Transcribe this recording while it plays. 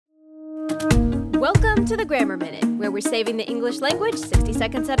Welcome to the Grammar Minute, where we're saving the English language 60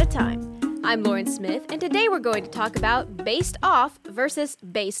 seconds at a time. I'm Lauren Smith, and today we're going to talk about based off versus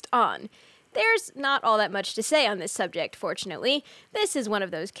based on. There's not all that much to say on this subject, fortunately. This is one of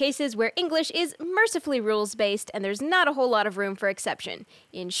those cases where English is mercifully rules-based and there's not a whole lot of room for exception.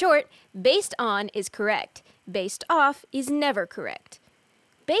 In short, based on is correct. Based off is never correct.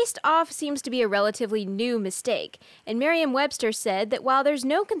 Based off seems to be a relatively new mistake, and Merriam-Webster said that while there's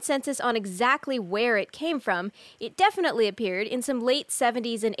no consensus on exactly where it came from, it definitely appeared in some late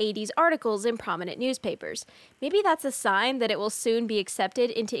 70s and 80s articles in prominent newspapers. Maybe that's a sign that it will soon be accepted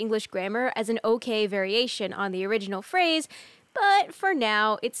into English grammar as an okay variation on the original phrase, but for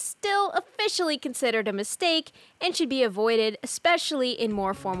now, it's still officially considered a mistake and should be avoided, especially in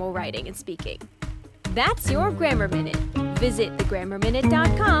more formal writing and speaking. That's your Grammar Minute. Visit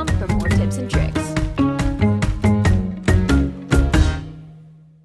thegrammarminute.com for more tips and tricks.